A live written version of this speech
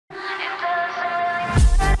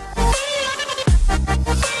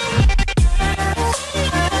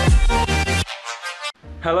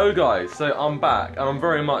Hello guys, so I'm back and I'm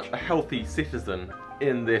very much a healthy citizen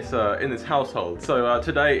in this household. So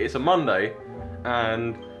today it's a Monday,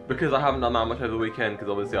 and because I haven't done that much over the weekend,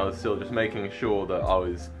 because obviously I was still just making sure that I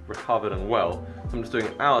was recovered and well, so I'm just doing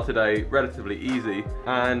an hour today, relatively easy,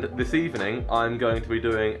 and this evening I'm going to be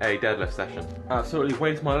doing a deadlift session. Absolutely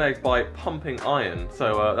waste my legs by pumping iron,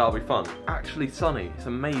 so that'll be fun. Actually sunny, it's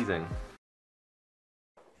amazing.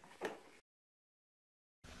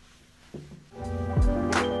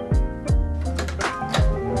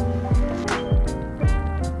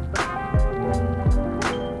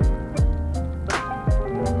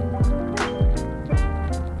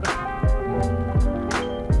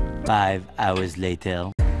 Five hours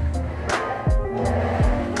later.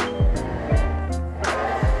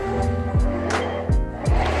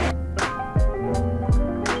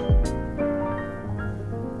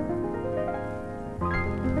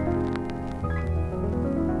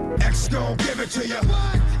 X gon' give it to you.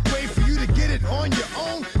 Wait for you to get it on your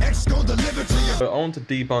own. X gon' deliver to you. So I want to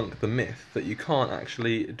debunk the myth that you can't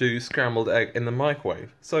actually do scrambled egg in the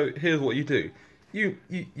microwave. So here's what you do. You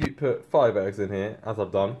put 5 eggs in here, as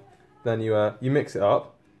I've done. Then you mix it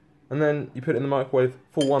up, and then you put it in the microwave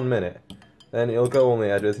for 1 minute. Then it'll go on the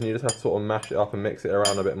edges, and you just have to sort of mash it up and mix it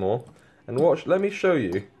around a bit more. And watch, let me show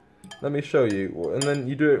you. And then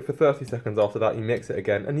you do it for 30 seconds after that, you mix it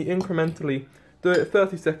again, and you incrementally do it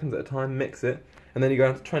 30 seconds at a time, mix it, and then you go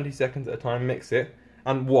into 20 seconds at a time, mix it,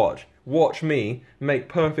 and watch me make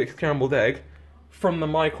perfect scrambled egg from the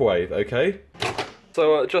microwave, okay?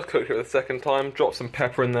 So just cooked it the second time, drop some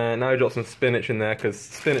pepper in there, now drop some spinach in there because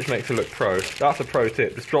spinach makes it look pro. That's a pro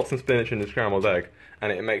tip, just drop some spinach in the scrambled egg and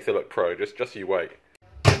it makes it look pro, just you wait.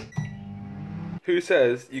 Who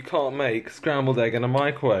says you can't make scrambled egg in a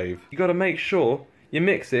microwave? You gotta make sure you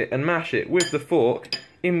mix it and mash it with the fork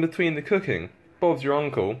in between the cooking. Bob's your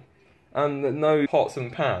uncle, and no pots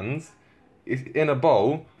and pans, in a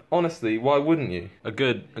bowl. Honestly, why wouldn't you? A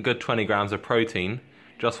good 20 grams of protein.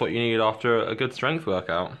 Just what you need after a good strength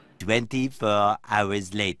workout. 24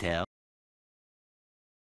 hours later.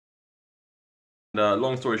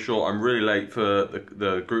 Long story short, I'm really late for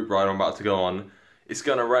the group ride I'm about to go on. It's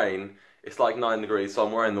gonna rain. It's like 9 degrees, so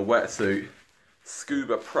I'm wearing the Wetsuit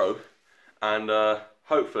Scuba Pro, and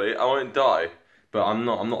hopefully I won't die. But I'm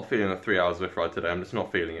not feeling a 3 hour Zwift ride today. I'm just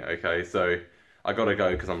not feeling it. Okay, so I gotta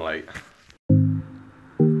go because I'm late.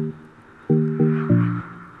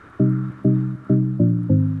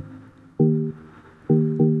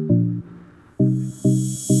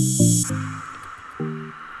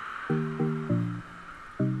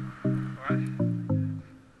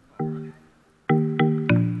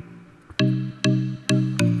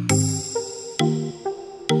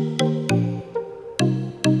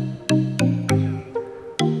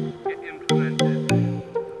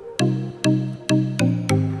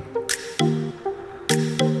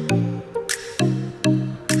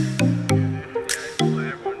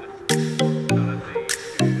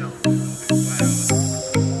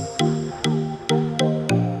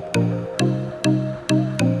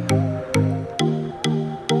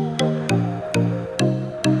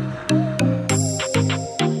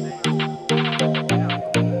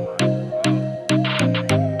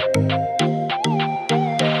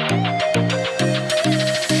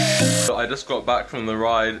 I just got back from the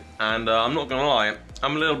ride, and I'm not gonna lie,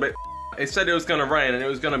 I'm a little bit. It said it was gonna rain and it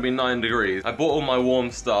was gonna be 9 degrees. I bought all my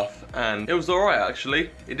warm stuff and it was alright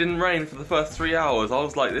actually. It didn't rain for the first 3 hours. I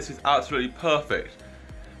was like, this is absolutely perfect.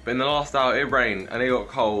 But in the last hour it rained and it got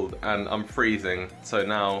cold and I'm freezing. So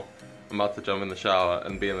now I'm about to jump in the shower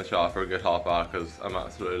and be in the shower for a good half hour because I'm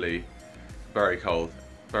absolutely very cold.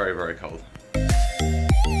 Very, very cold.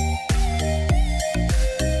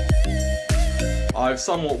 I've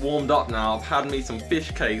somewhat warmed up now. I've had me some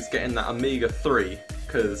fish cakes, getting that omega-3,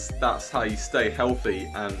 because that's how you stay healthy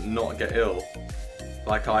and not get ill,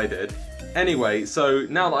 like I did. Anyway, so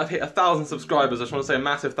now that I've hit 1,000 subscribers, I just want to say a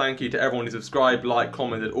massive thank you to everyone who subscribed, liked,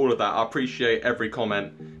 commented, all of that. I appreciate every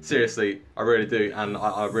comment. Seriously, I really do, and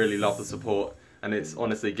I really love the support, and it's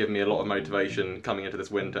honestly given me a lot of motivation coming into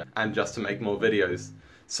this winter, and just to make more videos.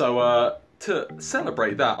 So, to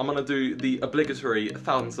celebrate that, I'm gonna do the obligatory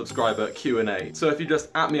 1,000 subscriber Q&A. So if you just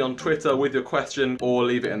at me on Twitter with your question or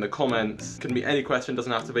leave it in the comments, it can be any question,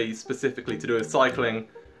 doesn't have to be specifically to do with cycling.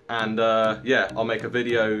 And yeah, I'll make a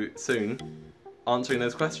video soon answering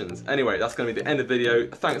those questions. Anyway, that's gonna be the end of the video.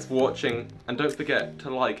 Thanks for watching, and don't forget to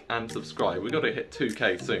like and subscribe. We've got to hit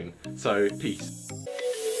 2K soon, so peace.